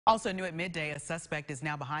Also new at midday, a suspect is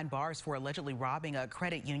now behind bars for allegedly robbing a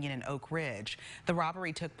credit union in Oak Ridge. The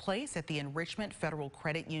robbery took place at the Enrichment Federal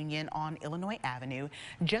Credit Union on Illinois Avenue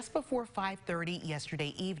just before 5:30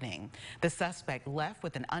 yesterday evening. The suspect left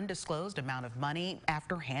with an undisclosed amount of money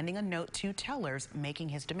after handing a note to tellers making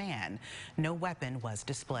his demand. No weapon was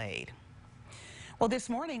displayed. Well, this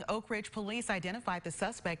morning, Oak Ridge police identified the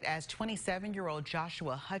suspect as 27-year-old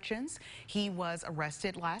Joshua Hutchins. He was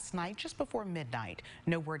arrested last night just before midnight.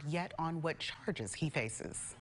 No word yet on what charges he faces.